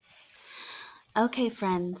Okay,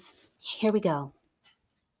 friends, here we go.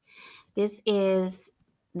 This is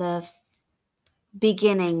the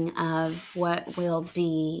beginning of what will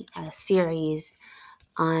be a series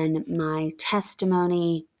on my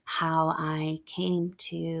testimony, how I came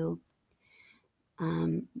to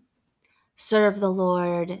um, serve the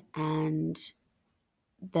Lord, and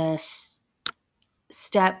the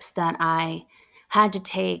steps that I had to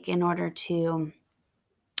take in order to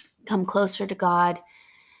come closer to God.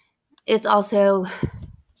 It's also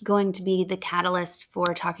going to be the catalyst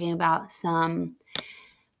for talking about some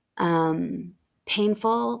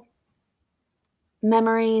painful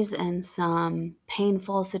memories and some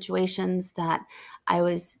painful situations that I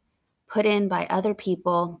was put in by other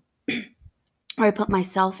people, or I put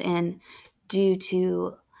myself in due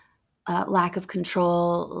to lack of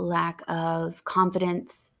control, lack of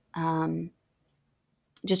confidence,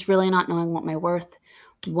 just really not knowing what my worth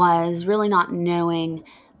was, really not knowing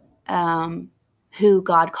who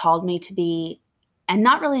God called me to be, and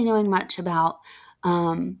not really knowing much about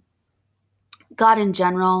um, God in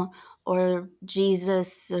general, or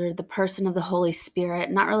Jesus, or the person of the Holy Spirit,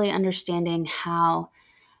 not really understanding how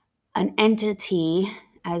an entity,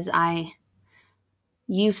 as I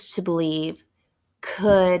used to believe,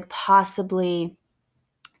 could possibly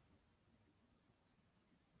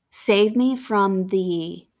save me from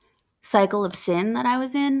the cycle of sin that I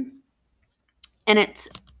was in. And it's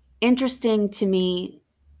interesting to me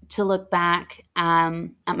to look back at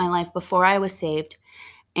my life before I was saved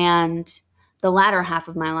and the latter half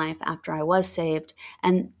of my life after I was saved,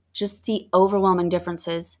 and just the overwhelming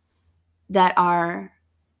differences that are,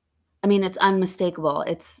 I mean, it's unmistakable.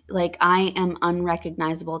 It's like I am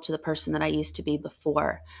unrecognizable to the person that I used to be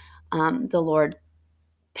before the Lord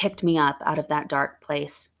picked me up out of that dark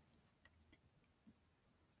place.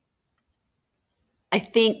 I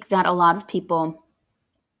think that a lot of people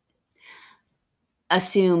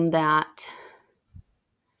assume that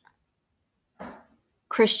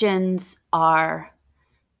Christians are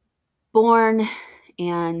born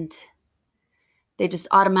and they just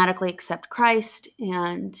automatically accept Christ,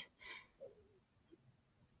 and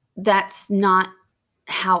that's not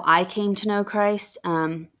how I came to know Christ.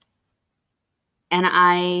 And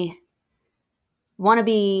I want to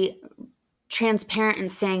be transparent in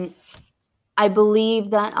saying I believe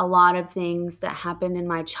that a lot of things that happened in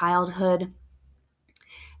my childhood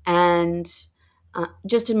and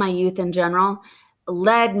just in my youth in general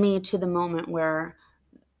led me to the moment where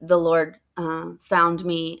the Lord found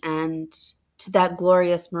me and to that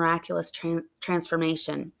glorious, miraculous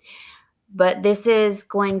transformation. But this is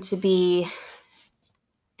going to be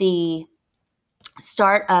the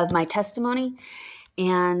start of my testimony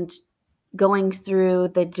and going through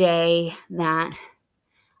the day that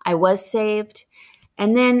I was saved,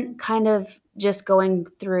 and then kind of just going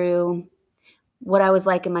through what I was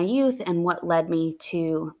like in my youth and what led me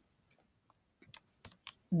to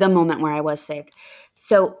the moment where I was saved.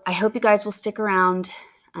 So I hope you guys will stick around.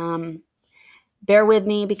 Bear with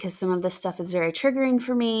me because some of this stuff is very triggering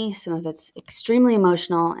for me. Some of it's extremely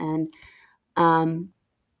emotional, and I'm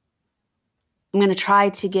going to try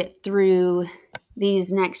to get through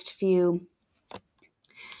these next few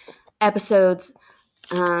episodes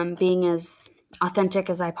being as authentic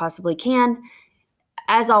as I possibly can.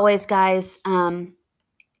 As always, guys,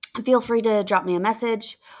 feel free to drop me a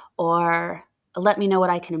message or let me know what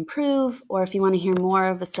I can improve, or if you want to hear more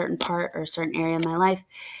of a certain part or a certain area of my life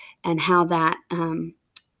and how that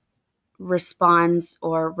responds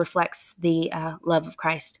or reflects the love of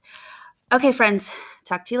Christ. Okay, friends,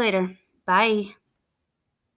 talk to you later. Bye.